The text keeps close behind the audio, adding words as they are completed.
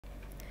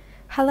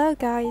Hello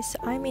guys,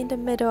 I'm in the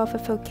middle of a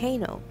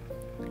volcano.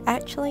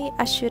 Actually,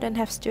 I shouldn't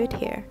have stood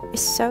here.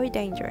 It's so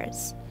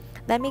dangerous.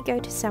 Let me go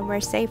to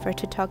somewhere safer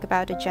to talk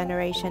about the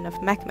generation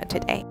of magma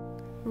today.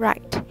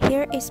 Right,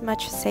 here is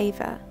much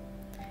safer.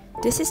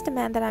 This is the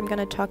man that I'm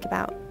gonna talk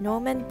about,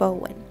 Norman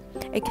Bowen,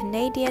 a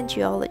Canadian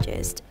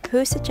geologist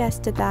who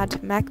suggested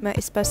that magma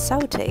is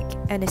basaltic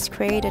and is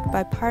created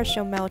by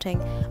partial melting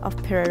of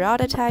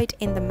periodotite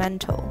in the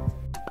mantle.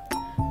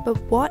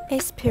 But what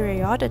is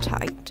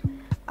periodotite?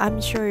 I'm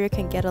sure you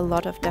can get a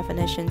lot of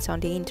definitions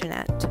on the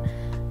internet,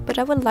 but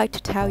I would like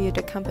to tell you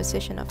the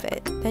composition of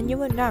it, then you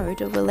will know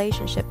the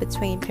relationship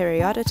between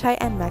periodotite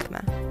and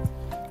magma.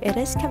 It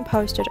is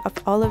composed of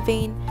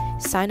olivine,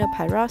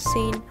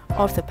 cyanopyrrhocene,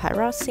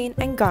 orthopyrrhocene,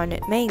 and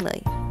garnet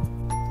mainly.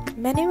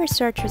 Many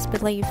researchers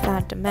believe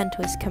that the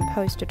mantle is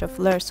composed of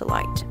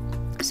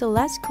leusolite, so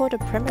let's call the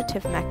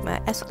primitive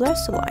magma as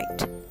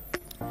leusolite.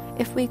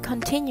 If we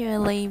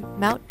continually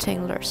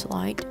melting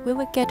leusolite, we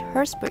will get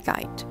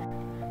Herzbergite.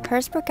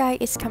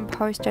 Herzbergite is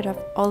composed of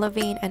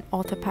olivine and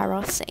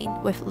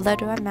orthopyrrhocene with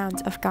little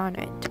amounts of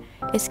garnet.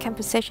 Its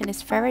composition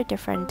is very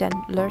different than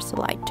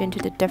leusolite due to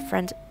the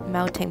different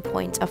melting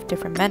points of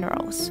different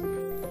minerals.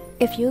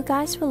 If you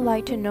guys would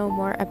like to know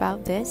more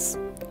about this,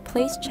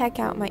 please check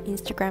out my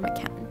Instagram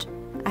account.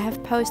 I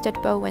have posted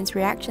Bowen's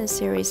reaction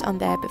series on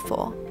there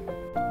before.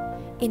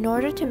 In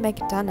order to make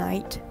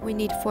dunite, we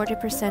need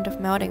 40% of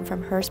melting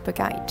from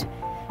Herzbergite.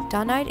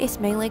 Dunite is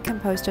mainly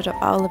composed of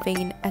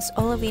olivine, as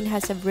olivine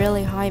has a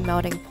really high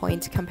melting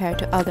point compared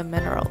to other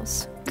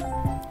minerals.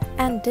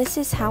 And this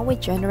is how we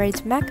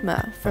generate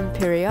magma from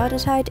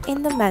periodotite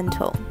in the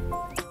mantle.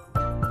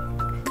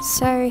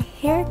 So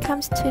here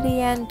comes to the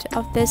end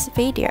of this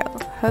video.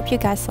 Hope you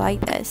guys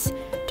like this.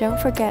 Don't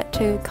forget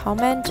to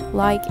comment,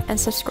 like, and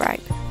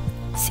subscribe.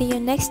 See you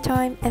next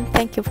time, and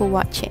thank you for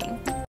watching.